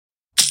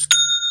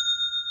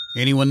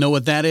Anyone know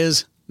what that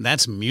is?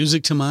 That's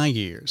music to my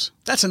ears.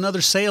 That's another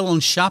sale on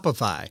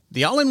Shopify,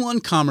 the all-in-one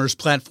commerce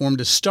platform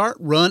to start,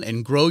 run,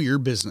 and grow your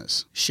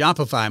business.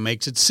 Shopify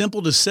makes it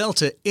simple to sell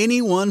to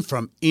anyone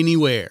from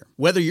anywhere.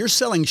 Whether you're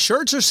selling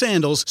shirts or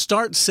sandals,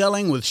 start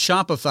selling with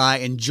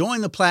Shopify and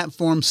join the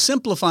platform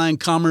simplifying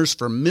commerce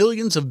for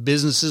millions of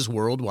businesses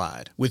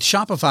worldwide. With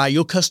Shopify,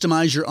 you'll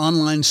customize your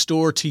online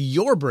store to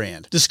your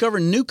brand,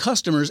 discover new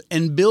customers,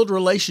 and build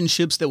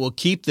relationships that will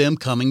keep them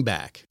coming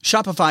back.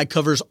 Shopify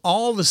covers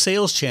all the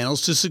sales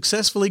channels to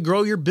successfully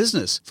grow your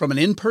business, from an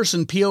in-person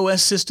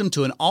POS system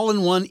to an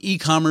all-in-one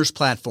e-commerce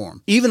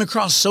platform, even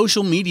across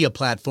social media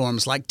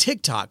platforms like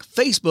TikTok,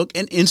 Facebook,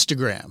 and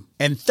Instagram.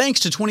 And thanks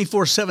to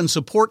 24/7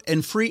 support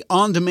and free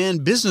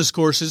on-demand business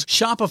courses,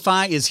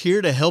 Shopify is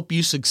here to help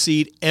you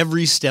succeed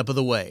every step of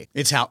the way.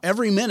 It's how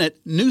every minute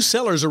new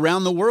sellers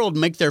around the world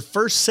make their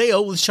first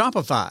sale with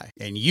Shopify.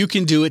 And you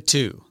can do it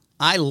too.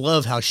 I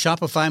love how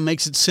Shopify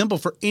makes it simple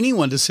for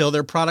anyone to sell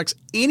their products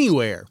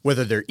anywhere.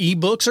 Whether they're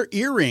ebooks or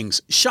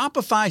earrings,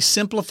 Shopify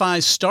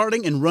simplifies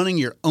starting and running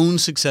your own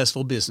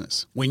successful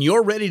business. When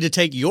you're ready to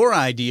take your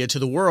idea to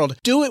the world,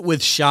 do it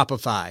with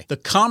Shopify, the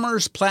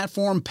commerce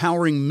platform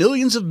powering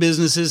millions of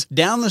businesses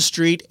down the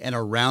street and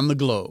around the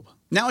globe.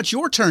 Now it's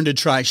your turn to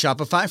try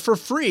Shopify for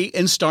free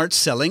and start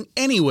selling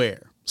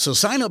anywhere. So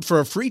sign up for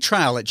a free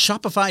trial at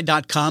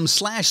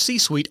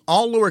shopify.com/C-Suite,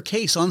 all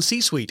lowercase on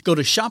C-Suite. Go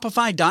to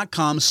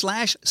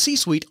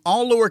shopify.com/C-Suite,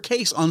 all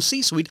lowercase on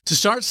C-Suite to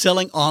start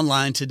selling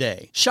online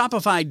today.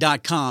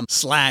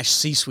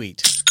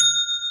 Shopify.com/C-Suite.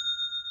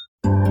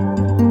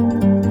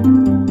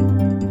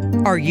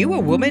 Are you a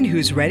woman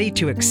who's ready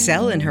to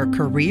excel in her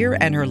career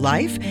and her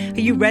life?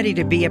 Are you ready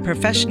to be a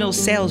professional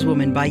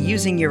saleswoman by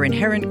using your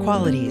inherent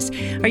qualities?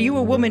 Are you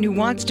a woman who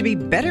wants to be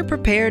better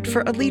prepared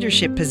for a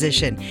leadership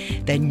position?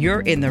 Then you're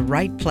in the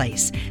right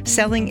place.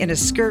 Selling in a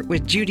Skirt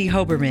with Judy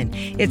Hoberman.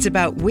 It's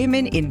about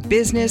women in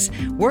business,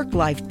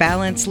 work-life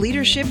balance,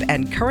 leadership,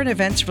 and current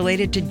events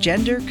related to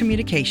gender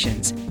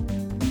communications.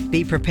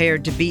 Be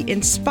prepared to be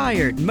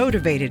inspired,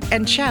 motivated,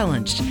 and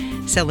challenged.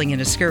 Selling in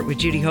a Skirt with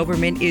Judy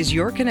Hoberman is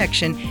your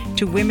connection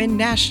to women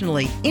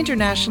nationally,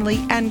 internationally,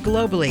 and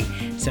globally.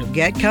 So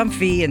get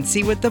comfy and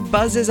see what the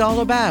buzz is all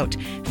about.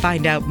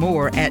 Find out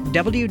more at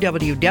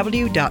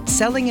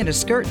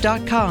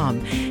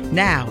www.sellinginaskirt.com.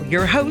 Now,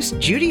 your host,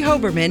 Judy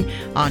Hoberman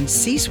on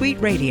C-Suite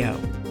Radio.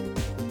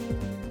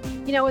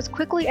 You know, as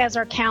quickly as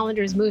our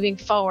calendar is moving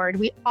forward,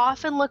 we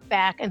often look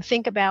back and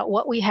think about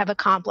what we have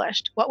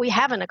accomplished, what we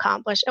haven't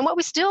accomplished, and what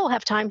we still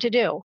have time to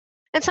do.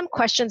 And some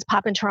questions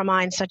pop into our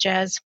minds, such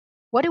as,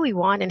 what do we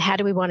want and how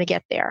do we want to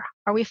get there?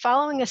 Are we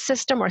following a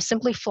system or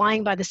simply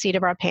flying by the seat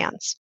of our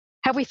pants?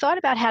 Have we thought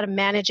about how to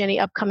manage any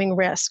upcoming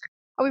risk?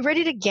 Are we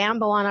ready to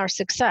gamble on our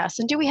success?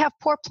 And do we have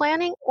poor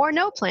planning or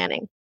no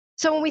planning?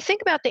 So when we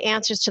think about the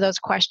answers to those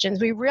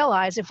questions, we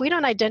realize if we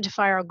don't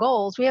identify our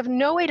goals, we have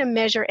no way to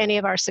measure any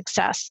of our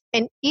success.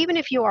 And even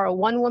if you are a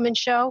one-woman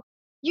show,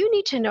 you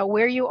need to know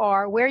where you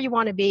are, where you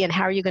want to be, and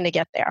how are you going to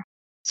get there.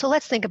 So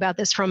let's think about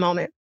this for a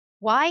moment.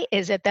 Why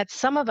is it that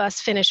some of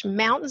us finish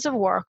mountains of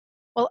work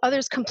while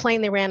others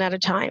complain they ran out of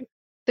time?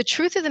 The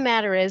truth of the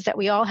matter is that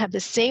we all have the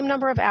same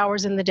number of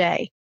hours in the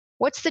day.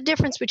 What's the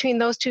difference between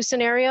those two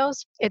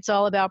scenarios? It's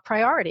all about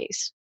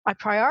priorities. My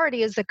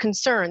priority is the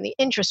concern, the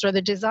interest, or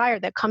the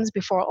desire that comes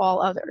before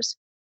all others.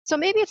 So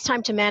maybe it's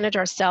time to manage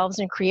ourselves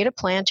and create a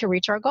plan to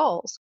reach our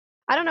goals.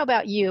 I don't know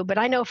about you, but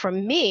I know for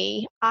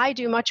me, I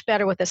do much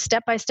better with a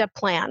step-by-step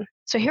plan.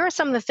 So here are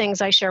some of the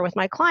things I share with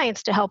my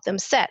clients to help them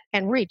set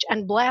and reach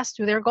and blast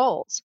through their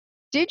goals.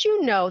 Did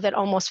you know that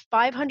almost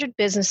 500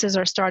 businesses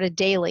are started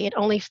daily and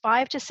only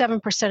 5 to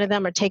 7% of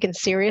them are taken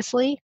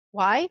seriously?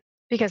 Why?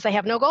 Because they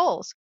have no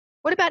goals.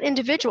 What about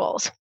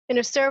individuals? In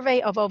a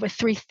survey of over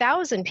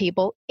 3,000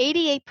 people,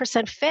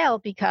 88%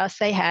 failed because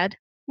they had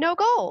no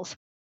goals.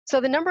 So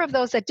the number of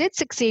those that did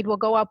succeed will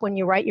go up when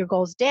you write your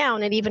goals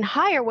down and even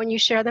higher when you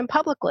share them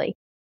publicly.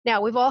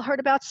 Now, we've all heard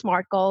about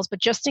SMART goals,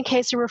 but just in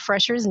case a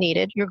refresher is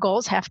needed, your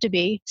goals have to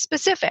be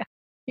specific.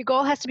 Your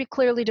goal has to be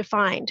clearly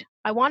defined.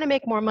 I want to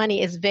make more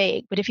money is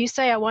vague, but if you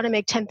say I want to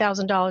make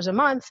 $10,000 a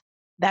month,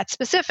 that's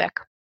specific.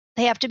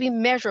 They have to be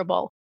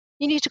measurable.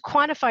 You need to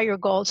quantify your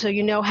goal so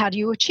you know how do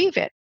you achieve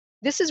it.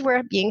 This is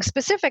where being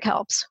specific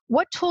helps.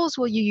 What tools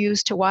will you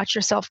use to watch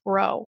yourself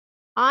grow?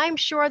 I'm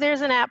sure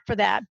there's an app for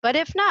that, but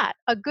if not,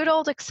 a good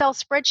old Excel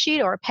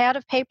spreadsheet or a pad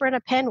of paper and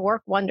a pen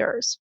work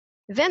wonders.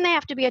 Then they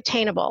have to be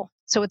attainable.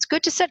 So it's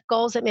good to set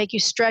goals that make you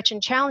stretch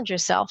and challenge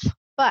yourself,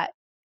 but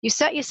you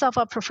set yourself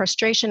up for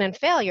frustration and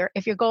failure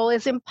if your goal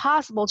is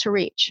impossible to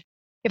reach.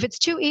 If it's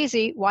too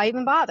easy, why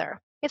even bother?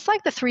 It's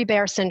like the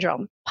 3-bear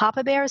syndrome.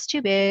 Papa bear is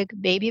too big,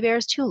 baby bear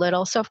is too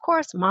little, so of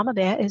course, mama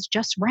bear is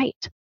just right.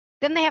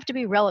 Then they have to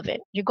be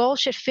relevant. Your goal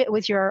should fit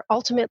with your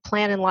ultimate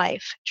plan in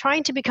life.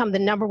 Trying to become the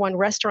 #1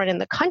 restaurant in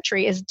the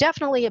country is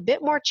definitely a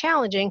bit more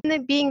challenging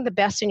than being the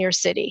best in your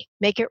city.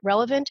 Make it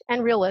relevant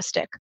and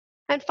realistic.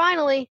 And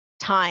finally,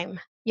 time.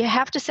 You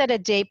have to set a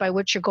date by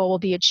which your goal will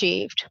be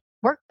achieved.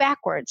 Work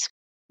backwards.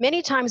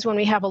 Many times when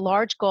we have a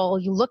large goal,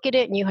 you look at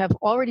it and you have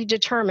already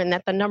determined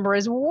that the number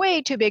is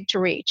way too big to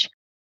reach.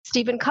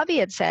 Stephen Covey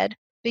had said,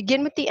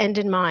 begin with the end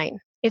in mind.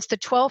 It's the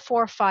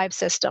 12-4-5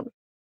 system.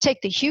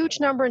 Take the huge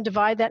number and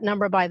divide that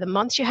number by the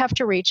months you have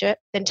to reach it,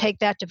 then take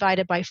that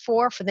divided by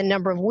 4 for the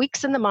number of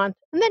weeks in the month,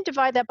 and then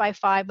divide that by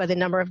 5 by the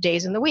number of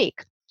days in the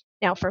week.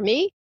 Now, for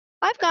me,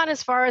 I've gone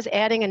as far as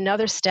adding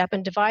another step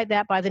and divide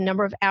that by the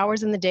number of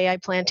hours in the day I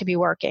plan to be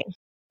working.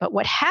 But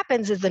what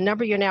happens is the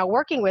number you're now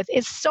working with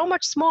is so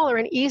much smaller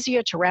and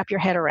easier to wrap your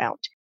head around.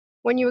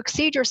 When you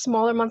exceed your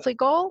smaller monthly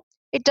goal,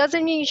 it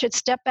doesn't mean you should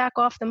step back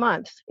off the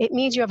month. It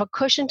means you have a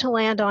cushion to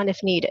land on if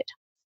needed.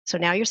 So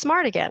now you're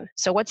smart again.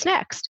 So what's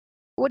next?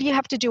 What do you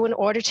have to do in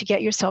order to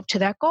get yourself to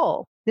that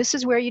goal? This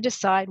is where you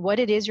decide what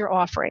it is you're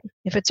offering.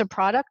 If it's a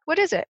product, what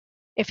is it?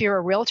 If you're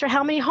a realtor,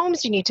 how many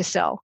homes do you need to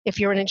sell? If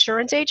you're an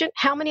insurance agent,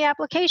 how many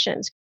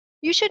applications?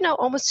 You should know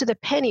almost to the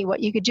penny what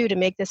you could do to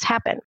make this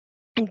happen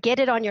and get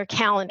it on your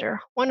calendar.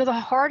 One of the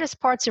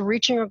hardest parts of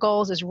reaching your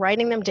goals is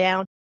writing them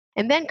down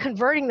and then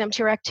converting them to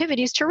your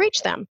activities to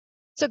reach them.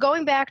 So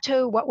going back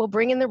to what will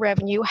bring in the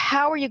revenue,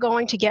 how are you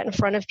going to get in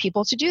front of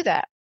people to do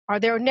that? Are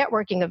there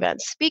networking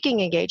events,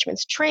 speaking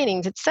engagements,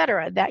 trainings,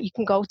 etc., that you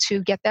can go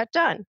to get that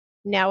done?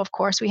 Now, of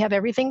course, we have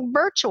everything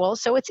virtual,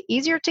 so it's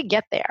easier to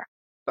get there.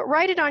 But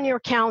write it on your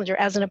calendar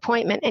as an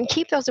appointment and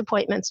keep those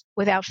appointments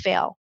without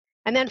fail.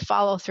 And then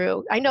follow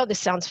through. I know this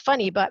sounds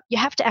funny, but you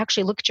have to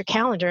actually look at your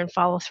calendar and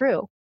follow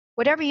through.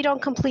 Whatever you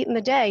don't complete in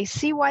the day,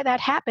 see why that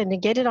happened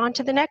and get it on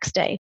to the next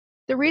day.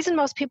 The reason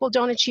most people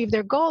don't achieve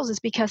their goals is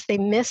because they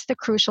miss the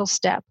crucial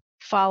step.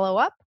 Follow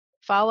up,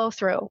 follow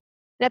through.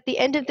 And at the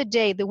end of the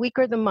day, the week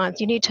or the month,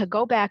 you need to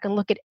go back and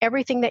look at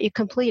everything that you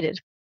completed.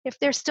 If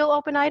there's still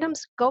open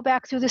items, go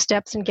back through the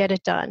steps and get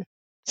it done.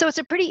 So it's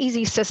a pretty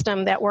easy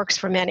system that works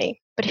for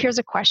many. But here's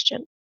a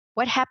question.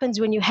 What happens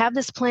when you have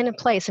this plan in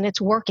place and it's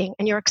working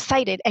and you're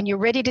excited and you're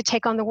ready to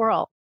take on the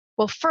world?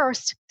 Well,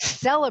 first,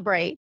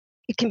 celebrate.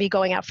 It can be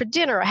going out for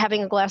dinner or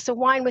having a glass of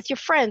wine with your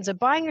friends or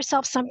buying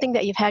yourself something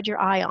that you've had your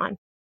eye on.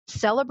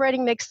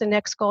 Celebrating makes the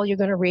next goal you're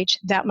going to reach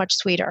that much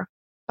sweeter.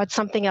 But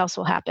something else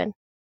will happen.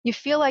 You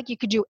feel like you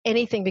could do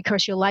anything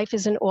because your life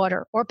is in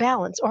order or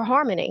balance or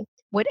harmony.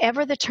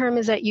 Whatever the term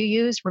is that you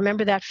use,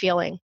 remember that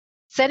feeling.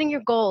 Setting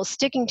your goals,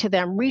 sticking to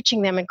them,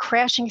 reaching them, and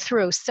crashing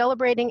through,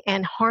 celebrating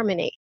and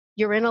harmony.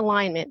 You're in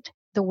alignment.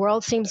 The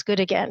world seems good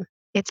again.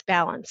 It's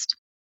balanced.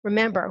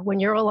 Remember, when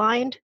you're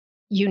aligned,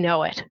 you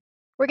know it.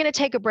 We're going to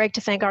take a break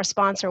to thank our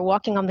sponsor,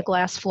 Walking on the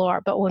Glass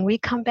Floor. But when we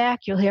come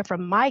back, you'll hear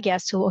from my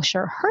guest who will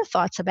share her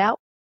thoughts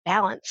about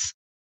balance.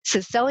 This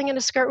is Selling in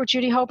a Skirt with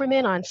Judy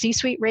Hoberman on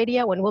C-Suite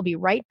Radio, and we'll be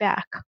right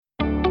back.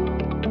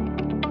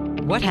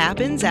 What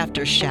happens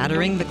after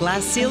shattering the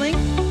glass ceiling?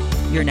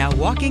 You're now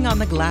walking on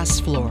the glass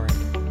floor.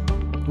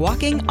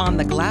 Walking on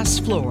the Glass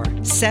Floor,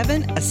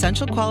 7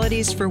 Essential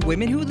Qualities for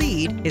Women Who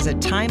Lead is a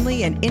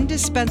timely and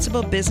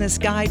indispensable business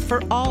guide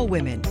for all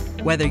women,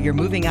 whether you're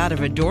moving out of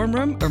a dorm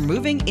room or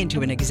moving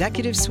into an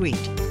executive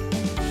suite.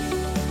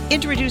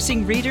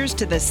 Introducing readers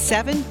to the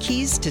 7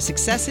 keys to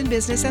success in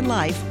business and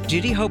life,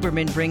 Judy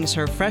Hoberman brings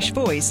her fresh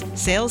voice,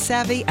 sales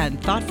savvy,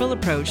 and thoughtful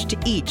approach to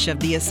each of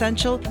the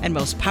essential and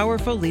most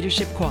powerful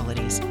leadership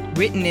qualities.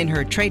 Written in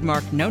her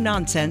trademark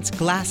no-nonsense,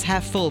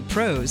 glass-half-full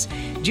prose,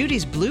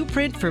 Judy's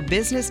Blueprint for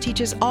Business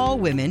teaches all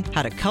women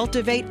how to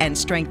cultivate and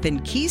strengthen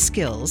key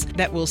skills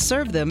that will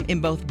serve them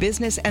in both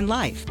business and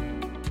life.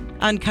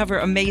 Uncover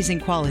amazing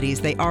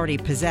qualities they already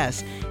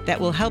possess that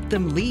will help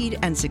them lead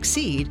and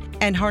succeed,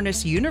 and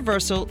harness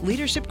universal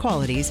leadership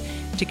qualities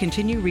to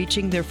continue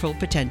reaching their full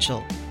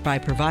potential. By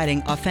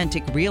providing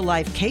authentic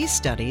real-life case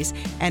studies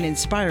and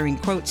inspiring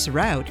quotes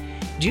throughout,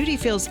 Judy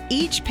fills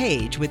each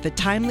page with the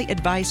timely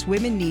advice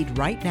women need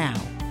right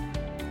now.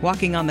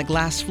 Walking on the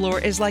Glass Floor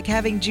is like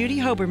having Judy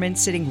Hoberman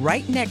sitting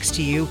right next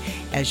to you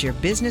as your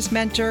business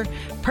mentor,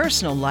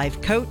 personal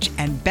life coach,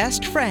 and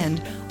best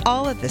friend,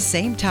 all at the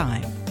same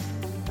time.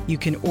 You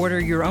can order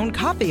your own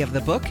copy of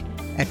the book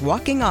at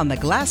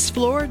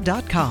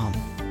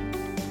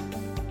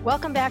walkingontheglassfloor.com.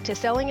 Welcome back to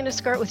Selling in a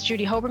Skirt with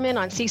Judy Hoberman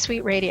on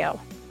C-Suite Radio.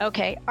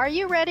 Okay, are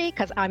you ready?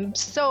 Because I'm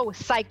so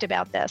psyched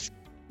about this.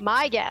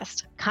 My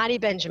guest, Connie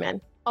Benjamin.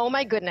 Oh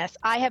my goodness,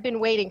 I have been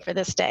waiting for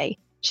this day.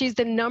 She's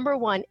the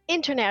 #1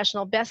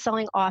 international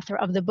best-selling author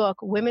of the book,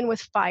 Women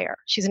with Fire.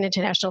 She's an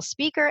international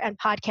speaker and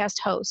podcast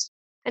host.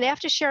 And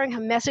after sharing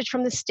her message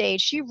from the stage,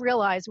 she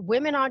realized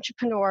women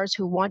entrepreneurs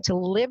who want to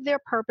live their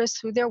purpose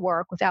through their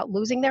work without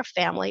losing their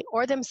family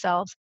or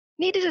themselves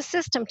needed a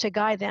system to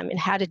guide them in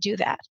how to do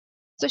that.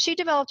 So she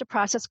developed a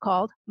process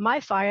called My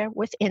Fire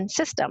Within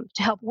System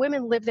to help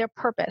women live their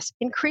purpose,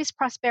 increase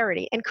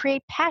prosperity, and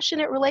create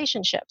passionate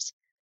relationships.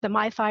 The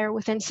My Fire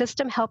Within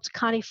system helped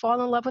Connie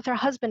fall in love with her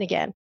husband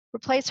again,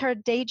 replace her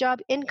day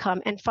job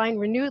income, and find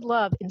renewed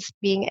love in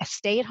being a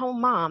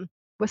stay-at-home mom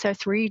with her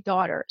 3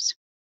 daughters.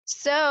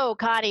 So,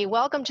 Connie,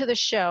 welcome to the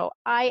show.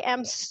 I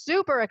am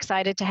super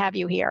excited to have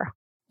you here.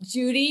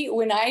 Judy,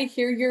 when I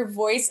hear your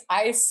voice,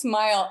 I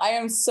smile. I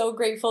am so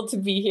grateful to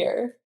be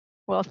here.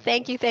 Well,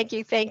 thank you.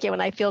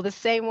 And I feel the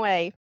same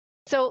way.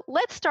 So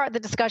let's start the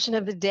discussion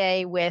of the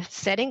day with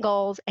setting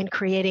goals and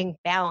creating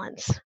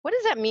balance. What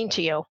does that mean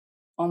to you?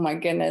 Oh my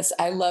goodness.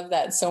 I love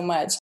that so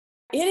much.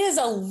 It is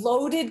a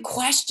loaded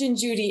question,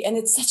 Judy. And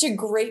it's such a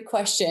great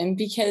question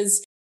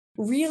because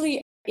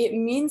really it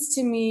means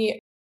to me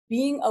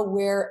being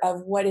aware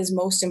of what is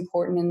most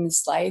important in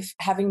this life,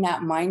 having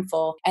that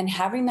mindful and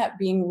having that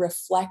being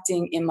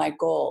reflecting in my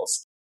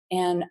goals.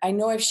 And I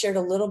know I've shared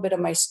a little bit of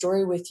my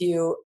story with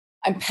you.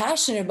 I'm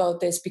passionate about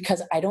this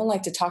because I don't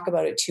like to talk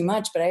about it too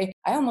much, but I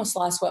almost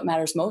lost what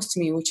matters most to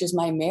me, which is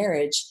my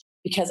marriage,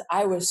 because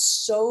I was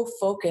so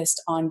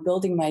focused on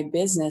building my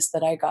business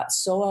that I got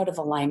so out of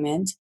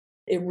alignment.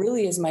 It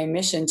really is my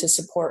mission to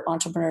support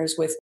entrepreneurs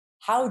with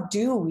how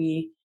do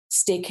we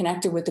stay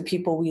connected with the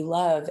people we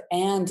love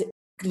and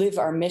live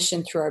our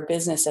mission through our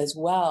business as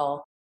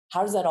well.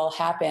 How does that all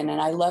happen? And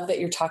I love that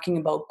you're talking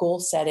about goal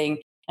setting.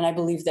 And I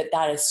believe that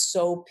that is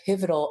so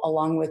pivotal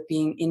along with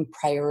being in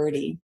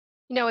priority.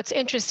 It's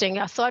interesting.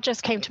 A thought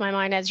just came to my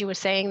mind as you were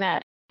saying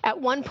that. At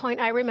one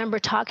point, I remember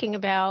talking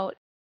about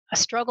a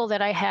struggle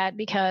that I had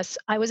because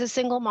I was a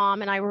single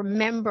mom, and I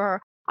remember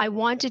I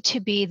wanted to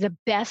be the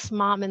best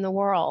mom in the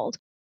world.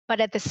 But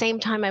at the same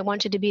time, I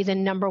wanted to be the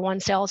number one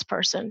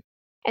salesperson.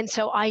 And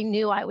so I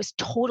knew I was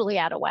totally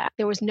out of whack.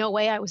 There was no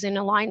way I was in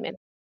alignment.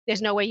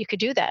 There's no way you could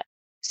do that.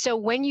 So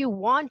when you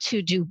want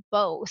to do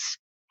both,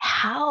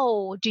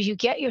 how do you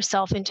get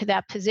yourself into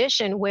that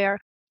position where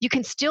you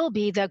can still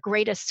be the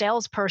greatest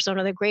salesperson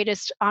or the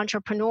greatest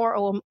entrepreneur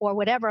or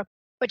whatever,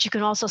 but you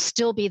can also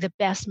still be the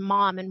best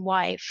mom and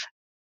wife?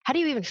 How do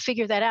you even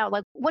figure that out?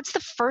 Like, what's the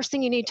first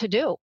thing you need to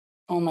do?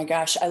 Oh my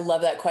gosh, I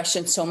love that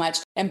question so much.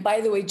 And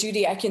by the way,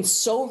 Judy, I can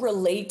so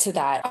relate to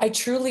that. I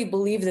truly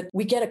believe that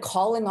we get a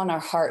calling on our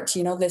heart,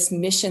 this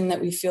mission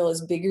that we feel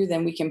is bigger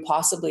than we can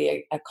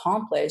possibly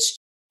accomplish.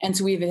 And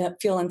so we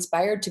feel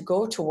inspired to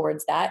go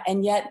towards that.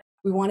 And yet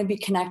we want to be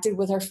connected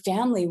with our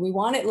family. We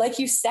want it, like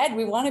you said,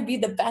 we want to be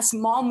the best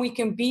mom we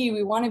can be.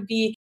 We want to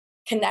be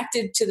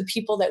connected to the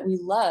people that we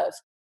love.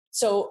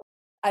 So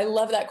I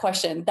love that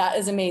question. That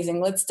is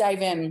amazing. Let's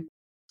dive in.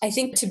 I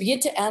think to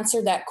begin to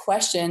answer that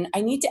question,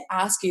 I need to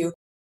ask you,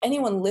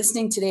 anyone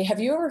listening today,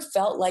 have you ever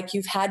felt like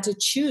you've had to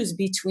choose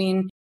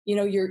between,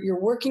 you're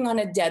working on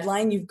a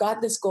deadline, you've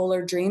got this goal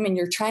or dream and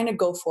you're trying to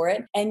go for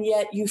it. And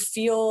yet you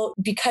feel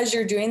because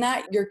you're doing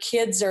that, your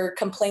kids are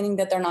complaining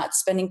that they're not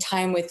spending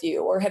time with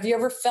you. Or have you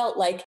ever felt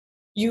like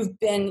you've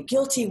been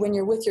guilty when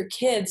you're with your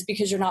kids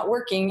because you're not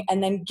working,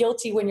 and then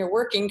guilty when you're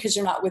working because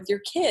you're not with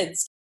your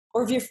kids?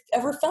 Or have you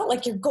ever felt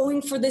like you're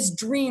going for this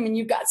dream and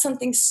you've got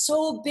something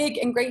so big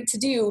and great to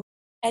do,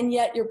 and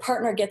yet your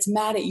partner gets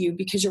mad at you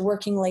because you're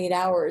working late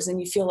hours and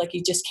you feel like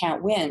you just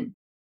can't win?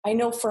 I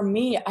know for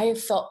me, I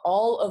have felt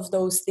all of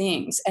those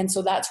things. And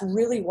so that's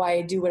really why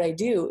I do what I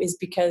do, is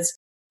because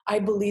I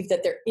believe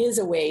that there is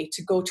a way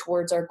to go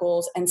towards our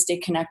goals and stay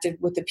connected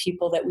with the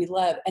people that we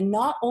love. And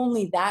not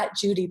only that,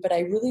 Judy, but I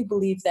really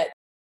believe that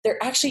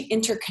they're actually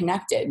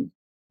interconnected.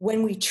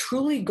 When we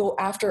truly go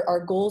after our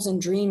goals and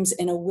dreams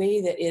in a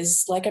way that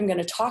is like I'm going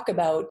to talk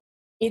about,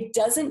 it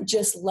doesn't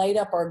just light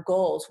up our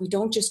goals. We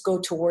don't just go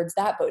towards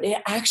that, but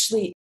it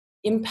actually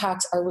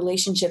impacts our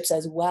relationships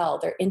as well.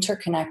 They're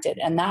interconnected,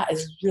 and that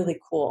is really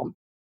cool.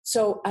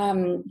 So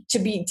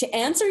to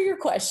answer your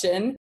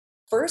question,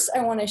 first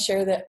I want to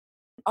share that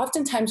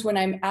oftentimes when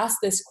I'm asked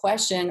this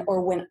question,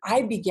 or when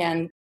I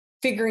began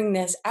figuring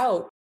this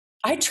out,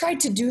 I tried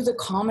to do the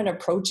common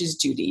approaches,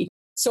 Judy.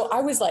 So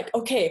I was like,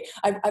 okay,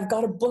 I've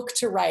got a book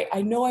to write.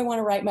 I know I want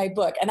to write my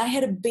book. And I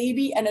had a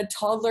baby and a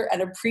toddler and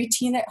a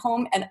preteen at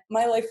home. And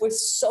my life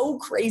was so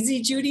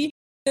crazy, Judy,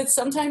 that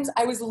sometimes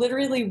I was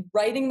literally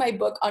writing my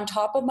book on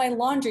top of my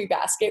laundry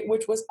basket,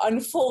 which was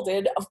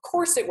unfolded. Of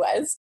course it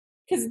was,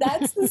 because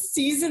that's the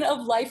season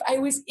of life I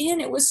was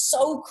in. It was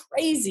so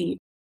crazy.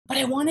 But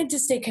I wanted to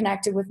stay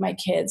connected with my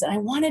kids, and I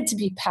wanted to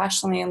be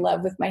passionately in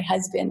love with my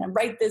husband and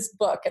write this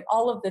book and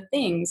all of the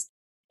things.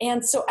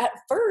 And so at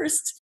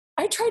first,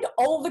 I tried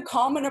all the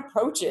common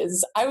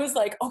approaches. I was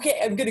like, okay,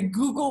 I'm going to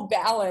Google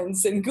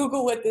balance and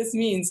Google what this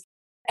means.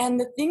 And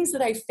the things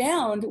that I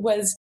found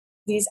was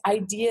these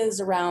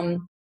ideas around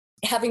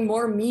having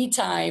more me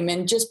time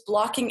and just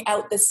blocking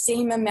out the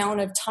same amount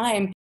of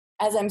time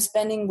as I'm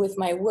spending with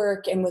my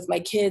work and with my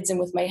kids and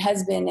with my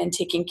husband and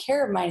taking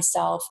care of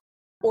myself,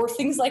 or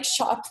things like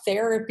shop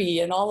therapy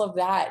and all of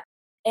that.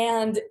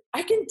 And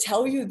I can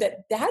tell you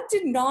that that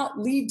did not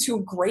lead to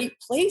a great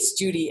place,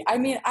 Judy. I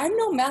mean, I'm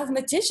no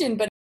mathematician,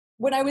 but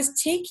when I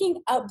was taking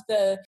up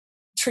the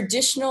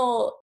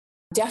traditional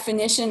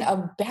definition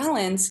of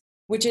balance,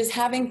 which is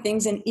having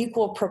things in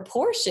equal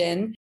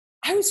proportion,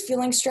 I was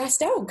feeling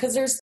stressed out because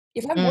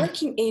if I'm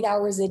working 8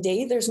 hours a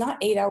day, there's not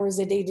 8 hours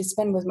a day to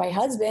spend with my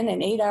husband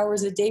and 8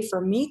 hours a day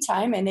for me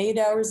time and 8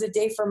 hours a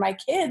day for my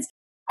kids.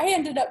 I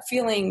ended up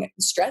feeling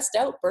stressed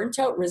out, burnt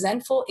out,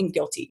 resentful, and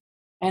guilty.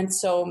 And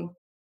so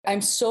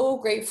I'm so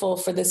grateful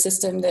for the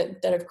system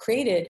that I've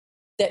created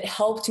that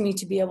helped me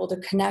to be able to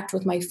connect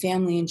with my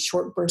family in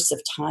short bursts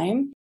of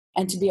time,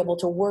 and to be able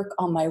to work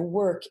on my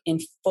work in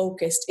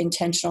focused,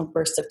 intentional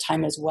bursts of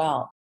time as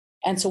well.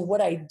 And so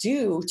what I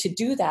do to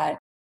do that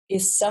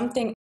is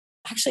something,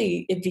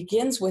 actually, it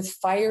begins with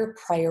FIRE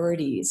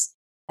priorities.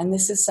 And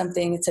this is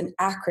something, it's an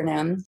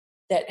acronym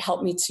that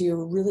helped me to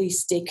really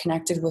stay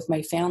connected with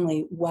my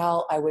family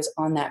while I was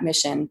on that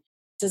mission.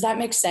 Does that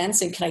make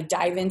sense? And can I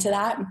dive into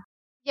that?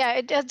 Yeah,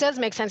 it does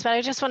make sense. But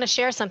I just want to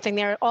share something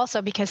there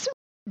also, because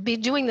be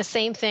doing the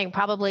same thing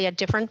probably at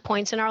different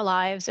points in our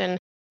lives. And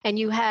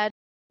you had,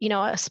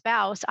 a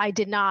spouse. I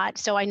did not.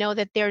 So I know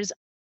that there's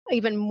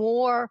even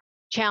more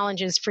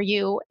challenges for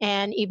you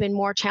and even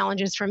more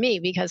challenges for me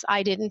because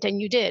I didn't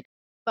and you did.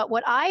 But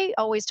what I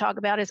always talk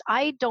about is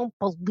I don't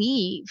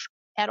believe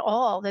at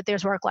all that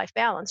there's work life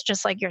balance,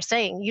 just like you're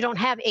saying. You don't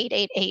have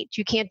 888.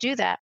 You can't do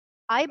that.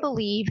 I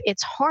believe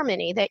it's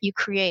harmony that you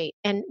create.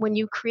 And when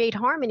you create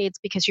harmony, it's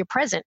because you're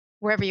present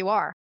wherever you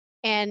are.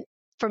 And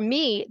for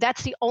me,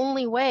 that's the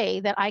only way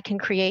that I can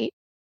create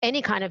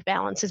any kind of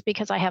balance is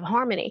because I have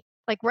harmony.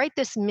 Like right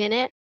this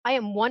minute, I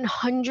am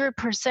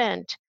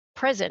 100%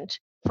 present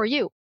for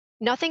you.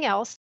 Nothing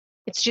else.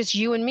 It's just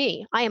you and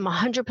me. I am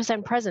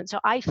 100% present. So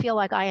I feel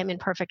like I am in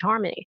perfect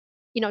harmony.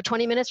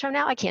 20 minutes from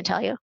now, I can't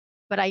tell you,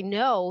 but I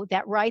know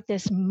that right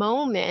this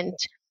moment,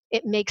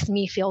 it makes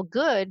me feel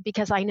good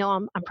because I know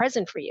I'm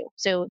present for you.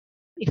 So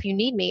if you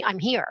need me, I'm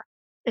here.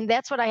 And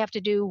that's what I have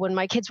to do when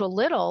my kids were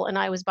little and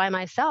I was by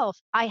myself.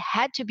 I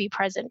had to be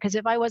present because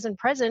if I wasn't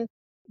present,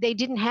 they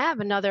didn't have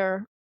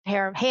another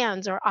pair of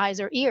hands or eyes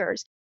or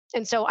ears.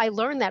 And so I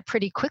learned that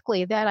pretty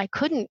quickly that I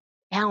couldn't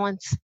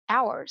balance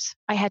hours.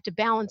 I had to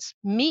balance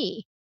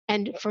me.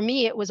 And for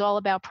me, it was all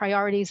about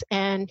priorities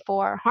and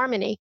for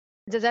harmony.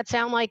 Does that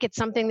sound like it's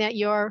something that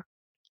you're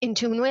in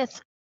tune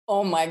with?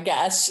 Oh my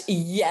gosh.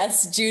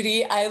 Yes,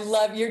 Judy. I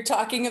love you're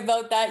talking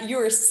about that. You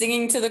are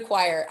singing to the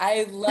choir.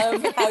 I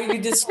love how you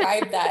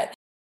describe that.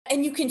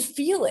 And you can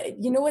feel it.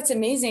 You know what's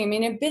amazing? I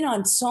mean, I've been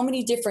on so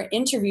many different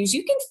interviews.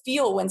 You can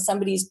feel when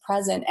somebody's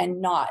present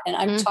and not. And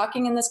I'm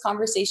talking in this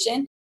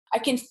conversation, I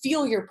can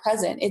feel you're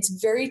present. It's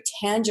very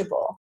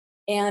tangible.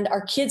 And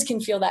our kids can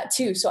feel that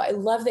too. So I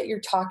love that you're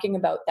talking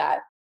about that.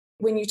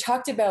 When you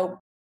talked about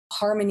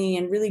harmony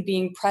and really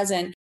being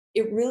present,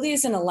 it really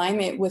is in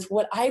alignment with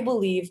what I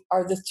believe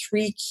are the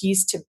three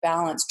keys to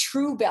balance,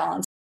 true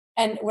balance.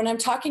 And when I'm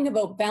talking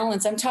about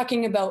balance, I'm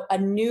talking about a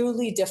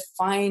newly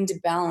defined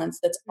balance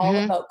that's all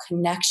about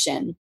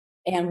connection.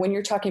 And when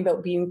you're talking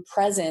about being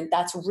present,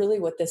 that's really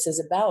what this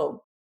is about.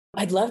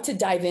 I'd love to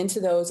dive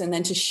into those and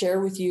then to share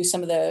with you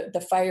some of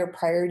the fire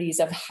priorities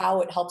of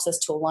how it helps us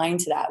to align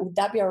to that. Would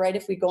that be all right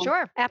if we go?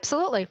 Sure,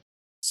 absolutely.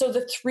 So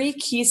the three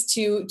keys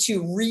to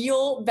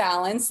real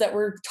balance that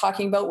we're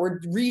talking about,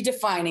 we're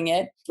redefining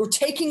it. We're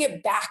taking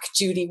it back,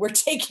 Judy. We're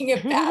taking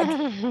it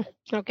back.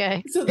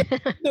 Okay. So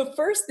the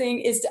first thing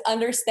is to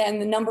understand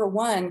the number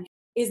one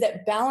is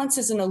that balance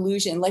is an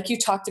illusion. Like you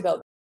talked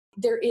about,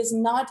 there is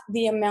not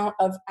the amount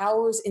of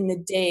hours in the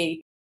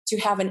day to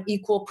have an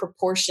equal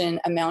proportion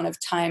amount of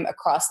time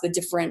across the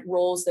different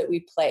roles that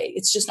we play.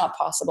 It's just not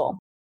possible.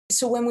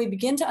 So when we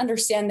begin to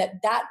understand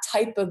that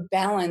type of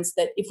balance,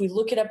 that if we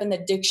look it up in the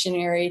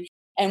dictionary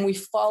and we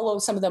follow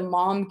some of the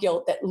mom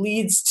guilt that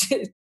leads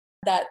to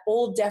that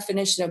old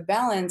definition of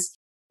balance,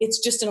 it's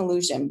just an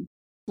illusion.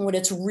 What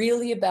it's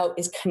really about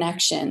is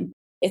connection.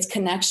 It's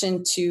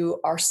connection to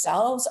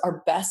ourselves,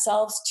 our best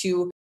selves,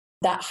 to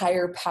that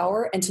higher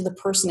power, and to the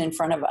person in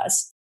front of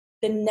us.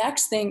 The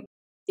next thing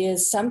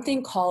is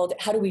something called,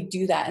 how do we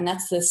do that? And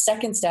that's the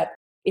second step,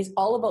 is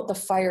all about the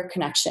fire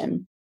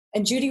connection.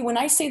 And Judy, when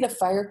I say the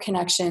fire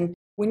connection,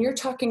 when you're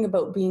talking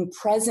about being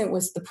present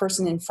with the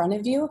person in front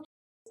of you,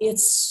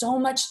 it's so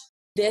much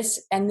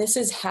this, and this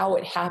is how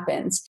it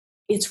happens.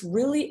 It's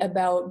really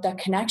about the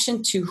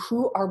connection to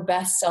who our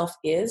best self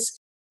is,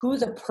 who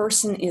the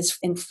person is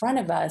in front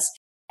of us,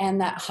 and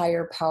that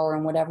higher power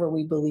and whatever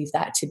we believe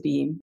that to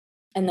be.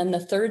 And then the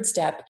third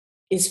step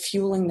is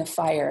fueling the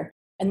fire.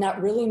 And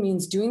that really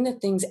means doing the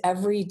things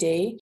every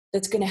day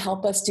that's going to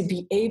help us to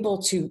be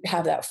able to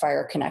have that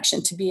fire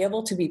connection, to be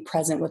able to be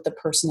present with the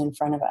person in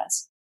front of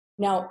us.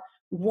 Now,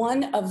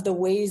 one of the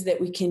ways that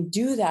we can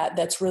do that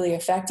that's really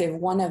effective,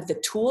 one of the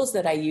tools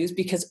that I use,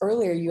 because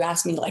earlier you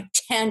asked me like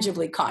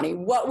tangibly, Connie,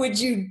 what would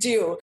you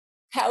do?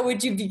 How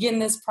would you begin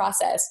this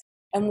process?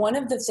 And one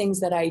of the things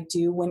that I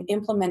do when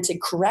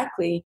implemented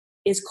correctly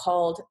is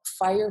called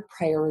fire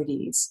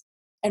priorities.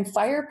 And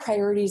fire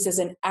priorities is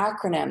an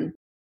acronym.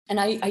 And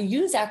I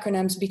use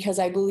acronyms because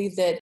I believe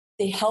that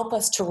they help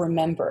us to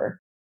remember.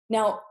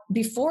 Now,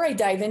 before I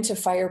dive into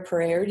fire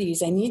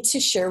priorities, I need to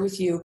share with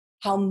you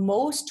how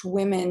most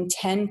women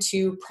tend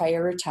to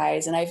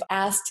prioritize. And I've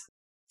asked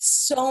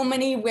so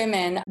many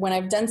women when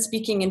I've done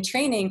speaking and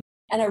training,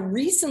 and I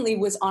recently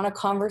was on a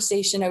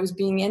conversation, I was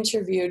being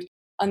interviewed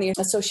on the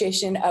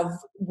Association of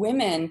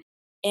Women.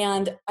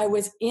 And I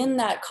was in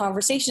that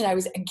conversation, I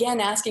was again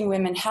asking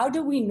women, how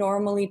do we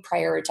normally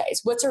prioritize?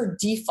 What's our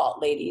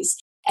default, ladies?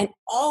 And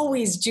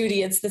always,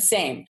 Judy, it's the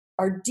same.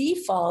 Our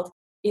default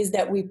is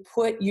that we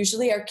put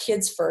usually our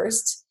kids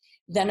first,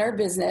 then our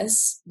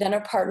business, then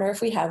our partner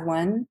if we have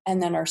one,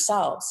 and then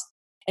ourselves.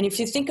 And if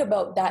you think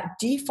about that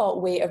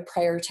default way of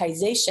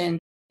prioritization,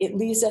 it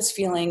leaves us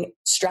feeling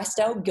stressed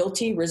out,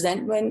 guilty,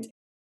 resentment,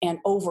 and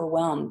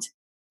overwhelmed.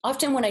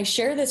 Often when I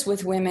share this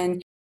with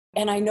women,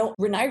 and I know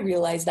when I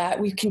realize that,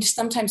 we can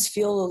sometimes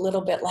feel a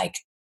little bit like,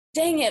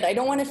 dang it, I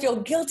don't want to feel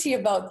guilty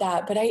about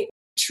that. But I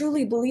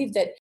truly believe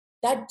that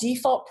that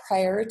default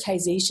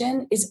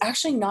prioritization is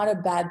actually not a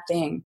bad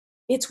thing.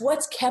 It's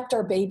what's kept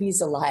our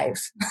babies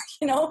alive.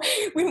 You know,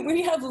 when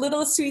we have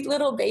little, sweet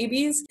little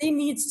babies, they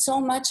need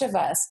so much of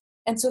us.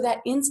 And so that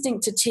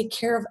instinct to take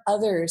care of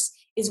others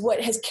is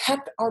what has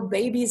kept our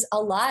babies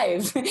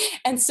alive.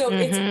 And so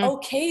it's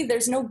okay.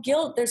 There's no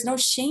guilt. There's no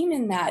shame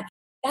in that.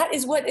 That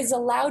is what has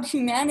allowed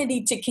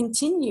humanity to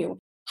continue.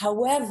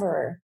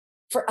 However,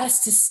 for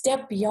us to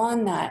step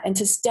beyond that and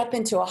to step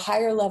into a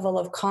higher level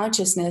of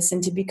consciousness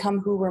and to become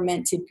who we're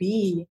meant to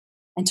be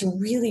and to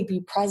really be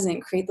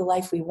present, create the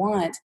life we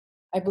want,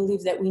 I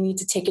believe that we need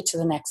to take it to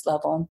the next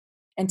level.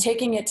 And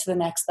taking it to the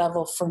next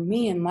level, for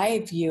me, in my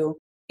view,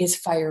 is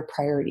fire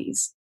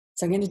priorities.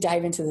 So I'm going to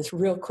dive into this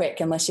real quick,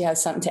 unless you have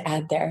something to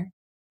add there.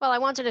 Well, I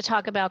wanted to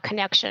talk about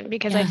connection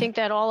because I think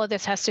that all of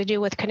this has to do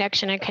with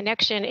connection, and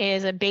connection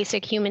is a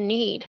basic human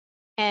need.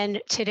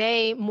 And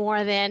today,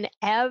 more than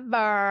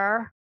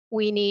ever,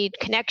 we need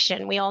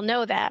connection. We all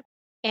know that.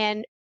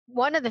 And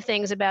one of the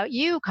things about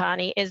you,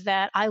 Connie, is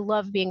that I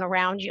love being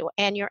around you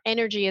and your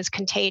energy is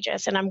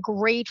contagious. And I'm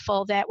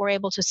grateful that we're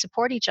able to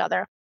support each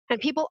other. And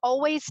people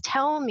always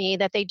tell me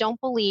that they don't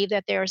believe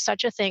that there is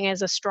such a thing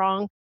as a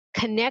strong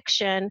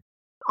connection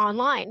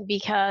online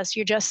because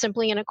you're just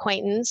simply an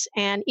acquaintance.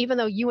 And even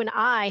though you and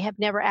I have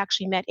never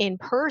actually met in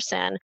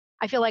person,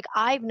 I feel like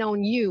I've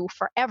known you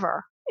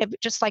forever,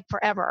 just like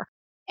forever.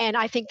 And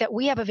I think that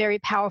we have a very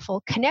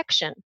powerful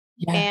connection.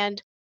 Yeah.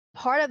 And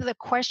part of the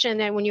question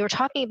then, when you were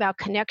talking about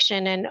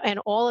connection and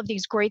all of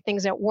these great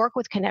things that work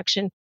with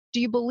connection, do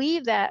you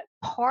believe that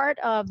part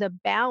of the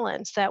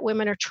balance that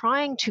women are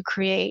trying to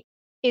create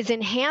is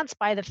enhanced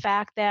by the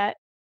fact that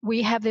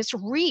we have this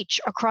reach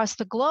across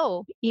the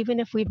globe, even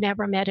if we've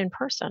never met in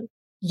person?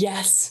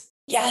 Yes.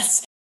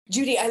 Yes.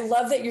 Judy, I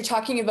love that you're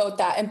talking about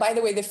that. And by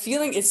the way, the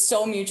feeling is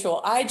so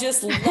mutual. I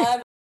just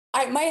love,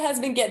 my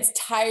husband gets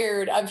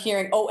tired of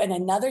hearing, oh, and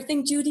another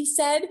thing Judy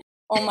said.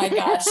 Oh my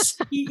gosh.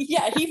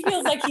 He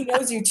feels like he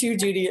knows you too,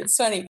 Judy. It's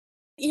funny.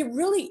 It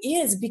really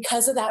is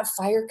because of that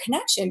fire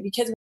connection,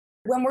 because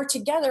when we're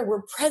together,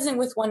 we're present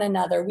with one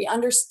another. We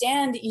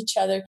understand each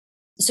other.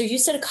 So you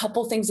said a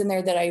couple things in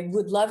there that I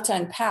would love to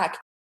unpack.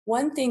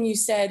 One thing you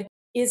said,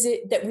 is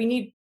it that we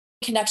need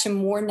connection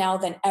more now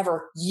than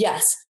ever?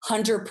 Yes,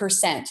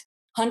 100%,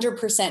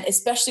 100%,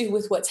 especially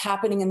with what's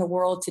happening in the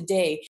world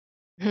today.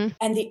 Mhm.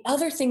 And the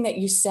other thing that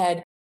you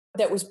said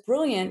that was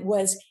brilliant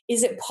was,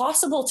 is it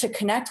possible to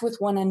connect with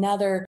one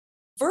another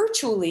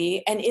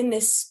virtually and in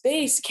this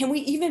space? Can we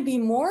even be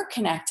more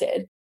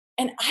connected?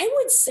 And I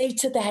would say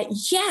to that,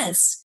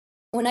 yes.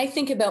 When I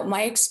think about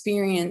my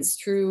experience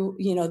through,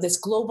 this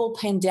global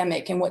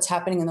pandemic and what's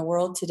happening in the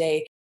world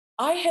today,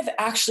 I have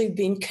actually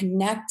been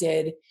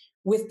connected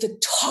with the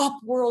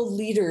top world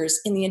leaders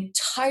in the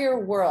entire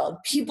world,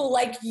 people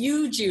like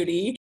you,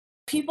 Judy,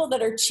 people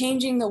that are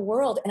changing the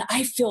world. And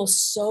I feel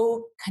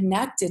so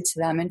connected to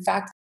them. In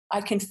fact, I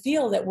can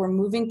feel that we're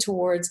moving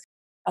towards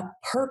a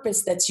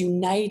purpose that's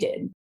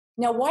united.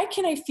 Now, why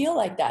can I feel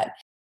like that?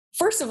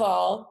 First of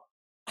all,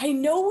 I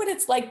know what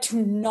it's like to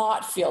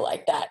not feel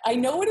like that. I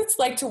know what it's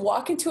like to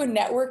walk into a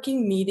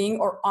networking meeting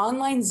or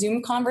online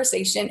Zoom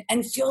conversation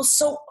and feel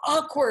so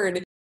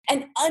awkward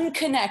and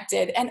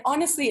unconnected. And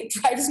honestly, it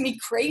drives me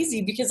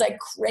crazy because I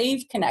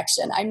crave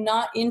connection. I'm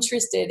not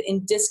interested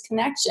in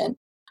disconnection.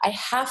 I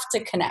have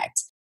to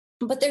connect.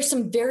 But there's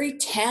some very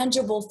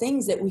tangible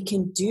things that we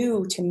can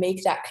do to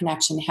make that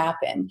connection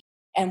happen.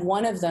 And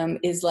one of them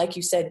is, like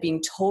you said,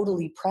 being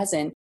totally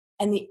present.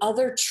 And the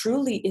other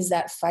truly is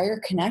that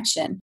fire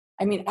connection.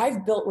 I mean,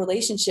 I've built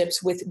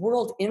relationships with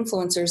world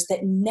influencers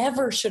that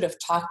never should have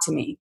talked to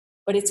me,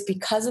 but it's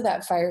because of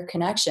that fire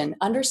connection,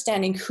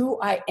 understanding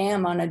who I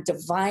am on a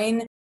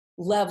divine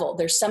level.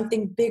 There's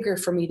something bigger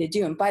for me to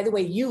do. And by the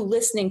way, you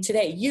listening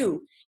today,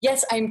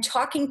 yes, I'm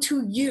talking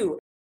to you.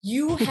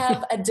 You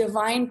have a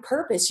divine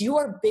purpose. You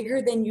are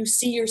bigger than you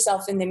see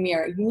yourself in the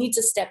mirror. You need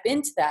to step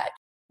into that.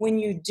 When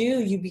you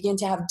do, you begin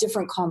to have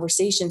different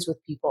conversations with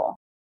people.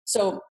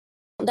 So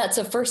that's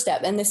the first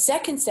step. And the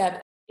second step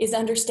is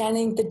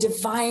understanding the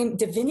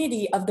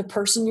divinity of the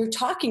person you're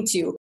talking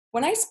to.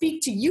 When I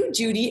speak to you,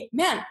 Judy,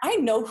 man, I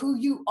know who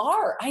you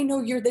are. I know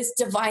you're this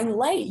divine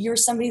light. You're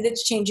somebody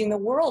that's changing the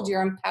world.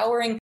 You're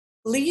empowering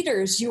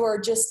leaders. You are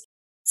just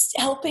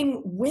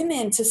helping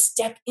women to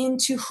step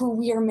into who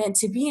we are meant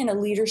to be in a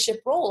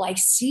leadership role. I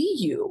see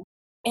you.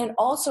 And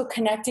also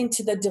connecting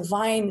to the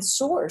divine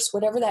source,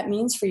 whatever that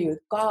means for you,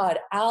 God,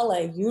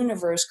 Allah,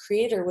 universe,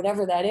 creator,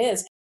 whatever that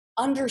is,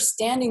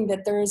 understanding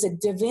that there is a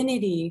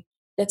divinity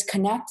that's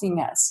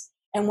connecting us.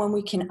 And when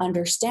we can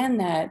understand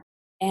that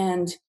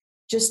and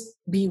just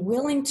be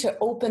willing to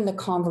open the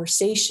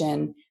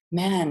conversation,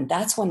 man,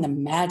 that's when the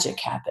magic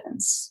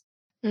happens.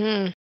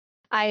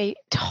 I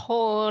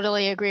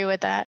totally agree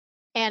with that.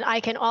 And I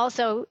can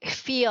also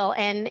feel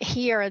and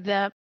hear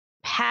the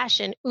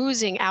passion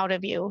oozing out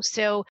of you.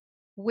 So,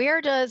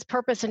 where does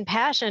purpose and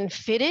passion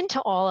fit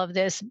into all of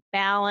this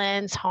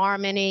balance,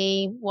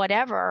 harmony,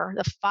 whatever,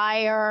 the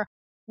fire?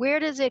 Where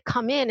does it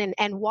come in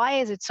and why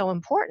is it so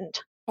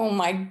important? Oh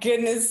my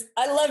goodness.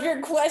 I love your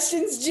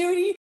questions,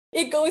 Judy.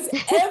 It goes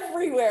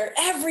everywhere,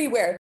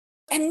 everywhere.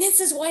 And this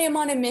is why I'm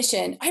on a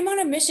mission. I'm on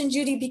a mission,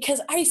 Judy,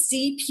 because I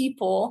see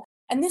people,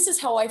 and this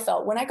is how I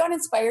felt. When I got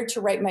inspired to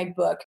write my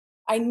book,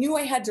 I knew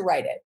I had to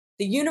write it.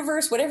 The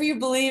universe, whatever you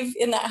believe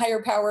in that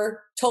higher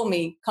power, told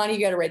me, Connie,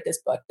 you got to write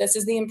this book. This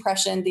is the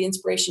impression, the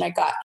inspiration I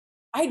got.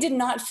 I did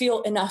not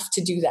feel enough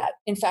to do that.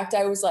 In fact,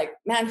 I was like,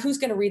 man, who's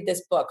going to read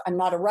this book? I'm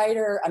not a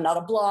writer. I'm not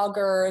a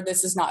blogger.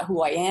 This is not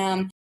who I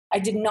am. I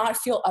did not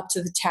feel up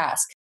to the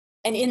task.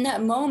 And in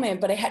that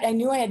moment, but I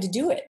knew I had to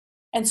do it.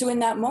 And so in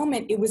that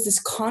moment, it was this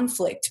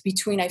conflict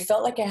between, I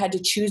felt like I had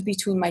to choose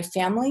between my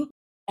family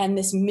and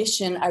this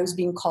mission I was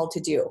being called to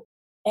do.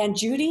 And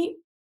Judy,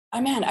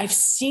 I've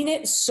seen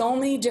it so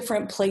many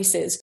different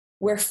places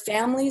where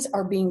families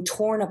are being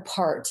torn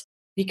apart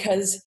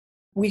because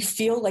we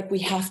feel like we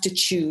have to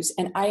choose.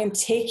 And I am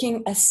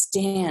taking a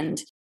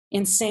stand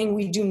in saying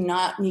we do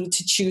not need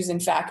to choose. In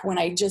fact, when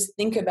I just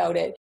think about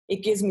it,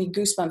 it gives me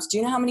goosebumps. Do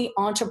you know how many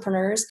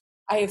entrepreneurs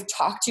I have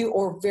talked to,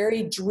 or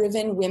very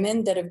driven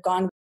women that have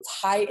gone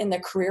high in their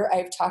career I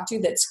have talked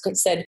to that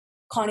said,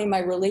 Connie, my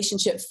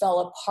relationship fell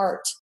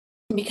apart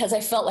because I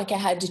felt like I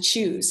had to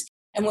choose.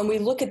 And when we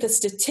look at the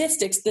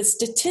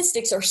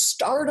statistics are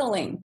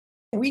startling.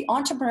 We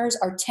entrepreneurs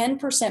are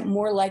 10%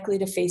 more likely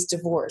to face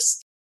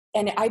divorce.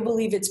 And I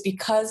believe it's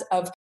because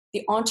of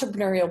the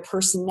entrepreneurial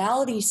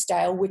personality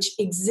style, which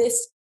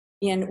exists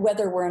in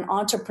whether we're an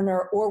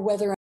entrepreneur or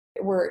whether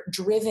we're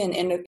driven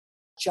in a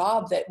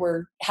job that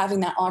we're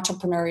having that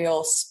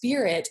entrepreneurial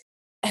spirit.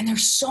 And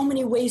there's so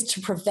many ways to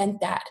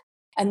prevent that.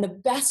 And the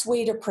best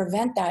way to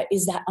prevent that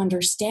is that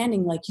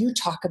understanding, like you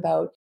talk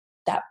about,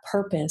 that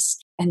purpose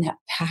and that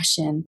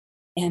passion.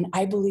 And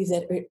I believe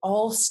that it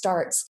all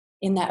starts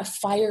in that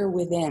fire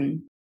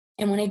within.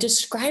 And when I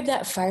describe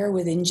that fire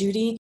within,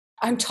 Judy,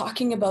 I'm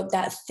talking about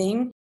that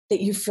thing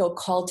that you feel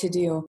called to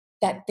do,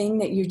 that thing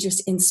that you're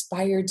just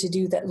inspired to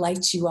do that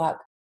lights you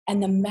up.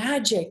 And the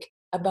magic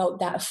about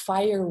that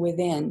fire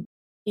within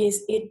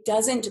is it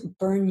doesn't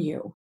burn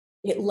you.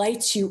 It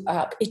lights you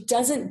up. It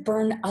doesn't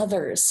burn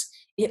others.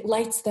 It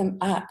lights them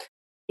up.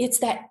 It's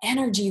that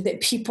energy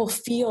that people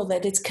feel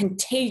that it's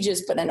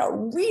contagious, but in a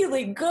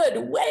really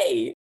good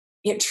way.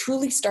 It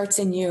truly starts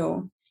in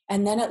you.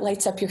 And then it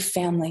lights up your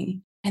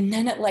family. And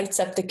then it lights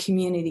up the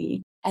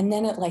community. And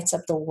then it lights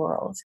up the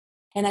world.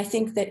 And I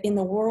think that in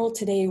the world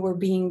today, we're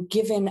being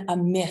given a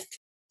myth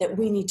that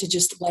we need to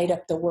just light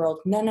up the world.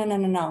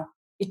 No.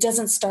 It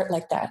doesn't start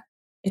like that.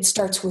 It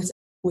starts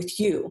with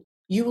you.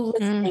 You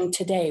listening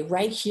today,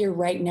 right here,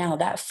 right now,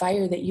 that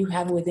fire that you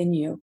have within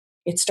you,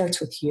 it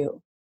starts with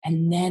you.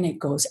 And then it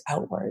goes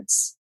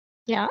outwards.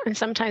 Yeah. And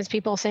sometimes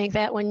people think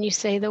that when you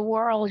say the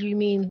world, you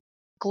mean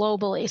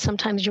globally.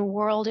 Sometimes your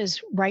world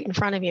is right in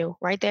front of you,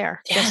 right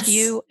there. Yes. Just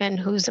you and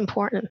who's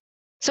important.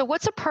 So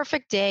what's a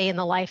perfect day in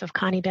the life of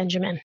Connie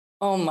Benjamin?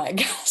 Oh my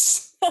gosh.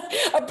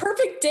 A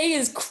perfect day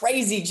is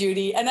crazy,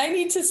 Judy. And I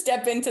need to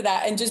step into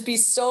that and just be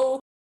so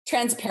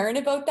transparent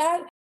about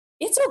that.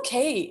 It's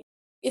okay.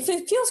 If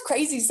it feels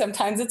crazy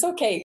sometimes, it's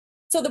okay.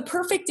 So the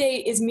perfect day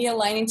is me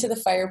aligning to the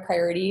fire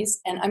priorities.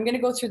 And I'm going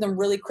to go through them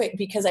really quick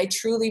because I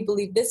truly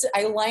believe this.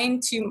 I align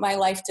to my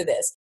life to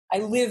this. I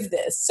live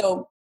this.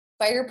 So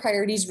fire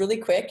priorities really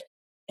quick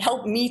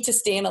help me to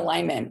stay in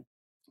alignment.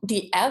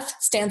 The F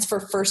stands for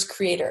first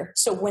creator.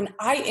 So when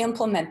I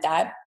implement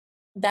that,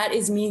 that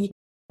is me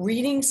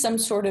reading some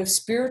sort of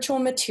spiritual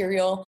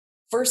material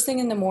first thing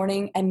in the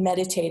morning and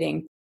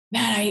meditating.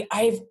 Man,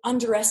 I've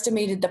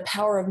underestimated the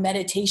power of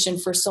meditation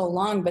for so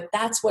long, but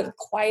that's what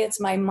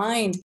quiets my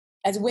mind.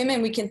 As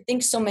women, we can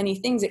think so many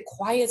things. It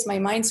quiets my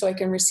mind so I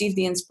can receive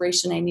the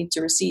inspiration I need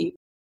to receive.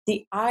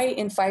 The I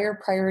in fire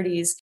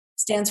priorities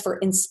stands for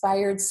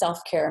inspired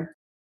self-care.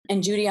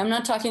 And Judy, I'm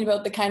not talking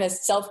about the kind of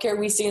self-care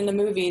we see in the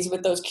movies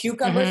with those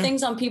cucumber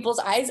things on people's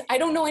eyes. I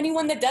don't know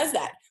anyone that does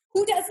that.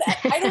 Who does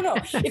that? I don't know.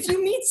 If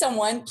you meet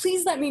someone,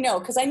 please let me know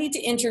because I need to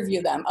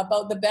interview them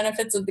about the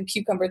benefits of the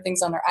cucumber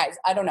things on their eyes.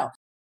 I don't know.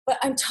 But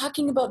I'm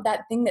talking about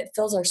that thing that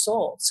fills our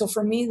soul. So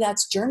for me,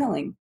 that's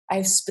journaling. I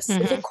have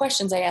specific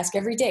questions I ask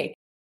every day.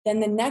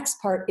 Then the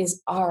next part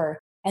is R.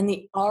 And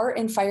the R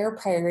in fire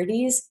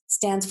priorities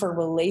stands for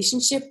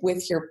relationship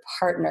with your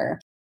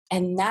partner.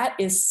 And that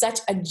is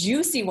such a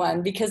juicy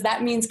one because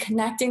that means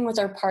connecting with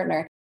our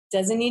partner.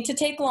 Doesn't need to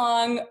take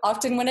long.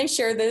 Often when I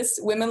share this,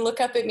 women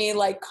look up at me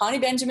like, Connie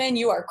Benjamin,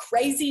 you are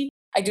crazy.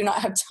 I do not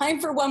have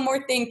time for one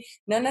more thing.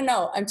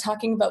 No. I'm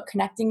talking about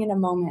connecting in a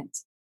moment.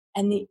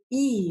 And the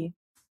E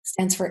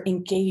stands for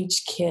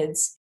engaged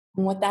kids.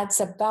 And what that's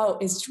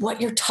about is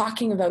what you're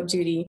talking about,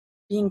 Judy,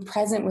 being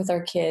present with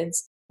our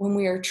kids. When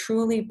we are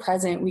truly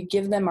present, we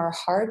give them our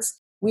hearts.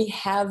 We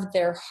have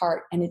their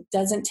heart, and it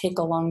doesn't take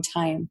a long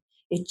time.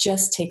 It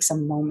just takes a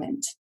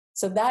moment.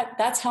 So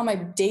that's how my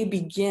day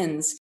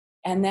begins.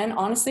 And then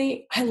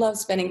honestly, I love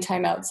spending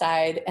time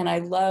outside and I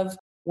love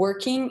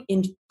working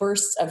in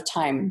bursts of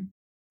time,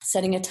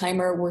 setting a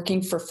timer,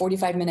 working for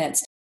 45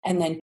 minutes, and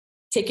then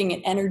taking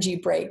an energy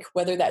break,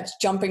 whether that's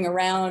jumping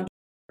around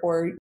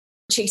or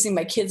chasing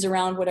my kids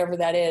around, whatever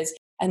that is,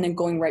 and then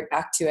going right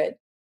back to it.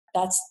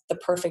 that's the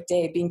perfect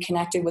day, being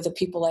connected with the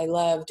people I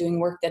love, doing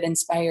work that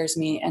inspires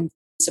me, and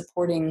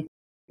supporting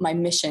my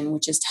mission,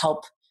 which is to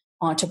help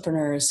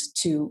entrepreneurs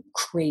to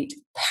create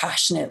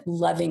passionate,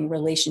 loving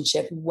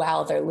relationship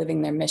while they're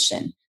living their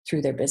mission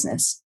through their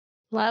business.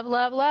 Love,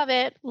 love, love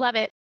it. Love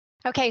it.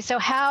 Okay, so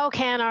how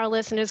can our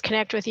listeners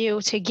connect with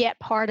you to get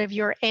part of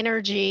your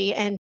energy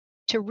and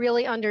to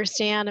really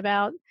understand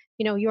about,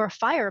 your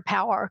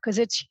firepower? Because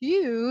it's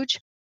huge.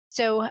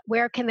 So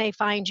where can they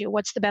find you?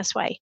 What's the best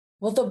way?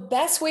 Well, the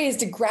best way is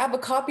to grab a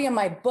copy of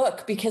my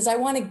book, because I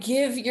want to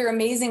give your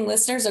amazing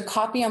listeners a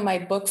copy of my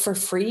book for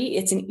free.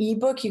 It's an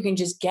ebook you can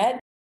just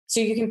get. So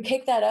you can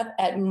pick that up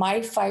at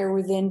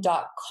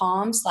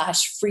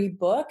myfirewithin.com/free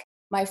book,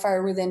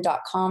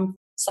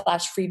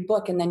 myfirewithin.com/free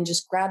book, and then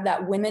just grab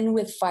that Women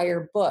with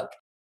Fire book.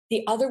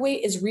 The other way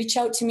is reach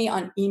out to me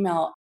on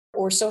email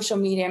or social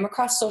media. I'm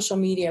across social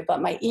media,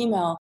 but my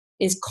email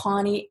is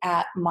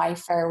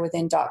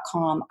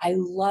Connie@myfirewithin.com. I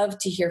love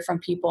to hear from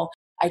people.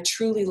 I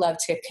truly love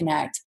to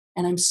connect,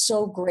 and I'm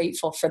so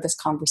grateful for this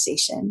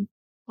conversation.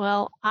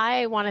 Well,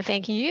 I want to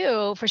thank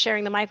you for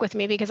sharing the mic with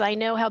me, because I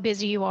know how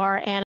busy you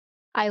are, and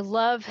I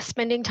love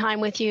spending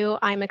time with you.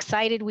 I'm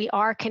excited we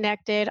are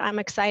connected. I'm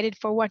excited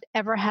for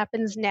whatever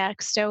happens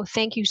next. So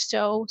thank you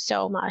so,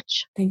 so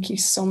much. Thank you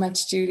so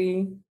much,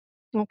 Judy.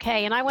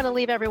 Okay, and I want to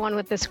leave everyone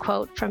with this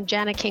quote from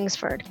Jana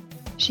Kingsford.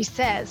 She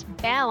says,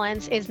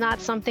 "Balance is not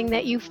something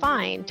that you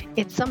find,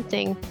 it's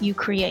something you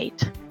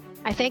create."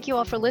 I thank you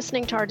all for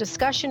listening to our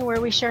discussion, where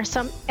we share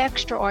some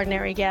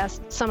extraordinary guests,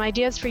 some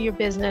ideas for your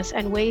business,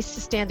 and ways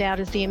to stand out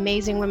as the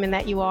amazing women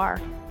that you are.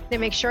 Then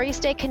make sure you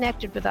stay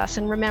connected with us,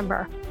 and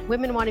remember,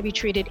 women want to be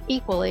treated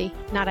equally,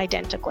 not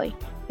identically.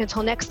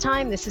 Until next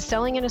time, this is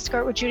Selling in a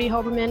Skirt with Judy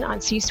Hoberman on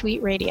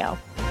C-Suite Radio.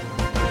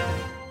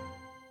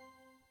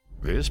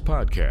 This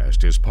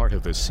podcast is part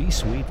of the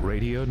C-Suite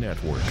Radio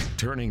Network,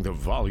 turning the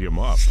volume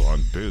up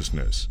on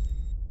business.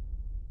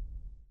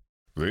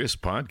 This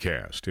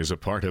podcast is a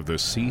part of the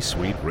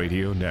C-Suite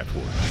Radio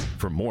Network.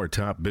 For more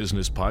top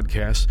business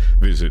podcasts,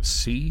 visit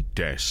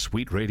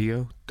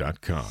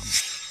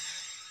c-suiteradio.com.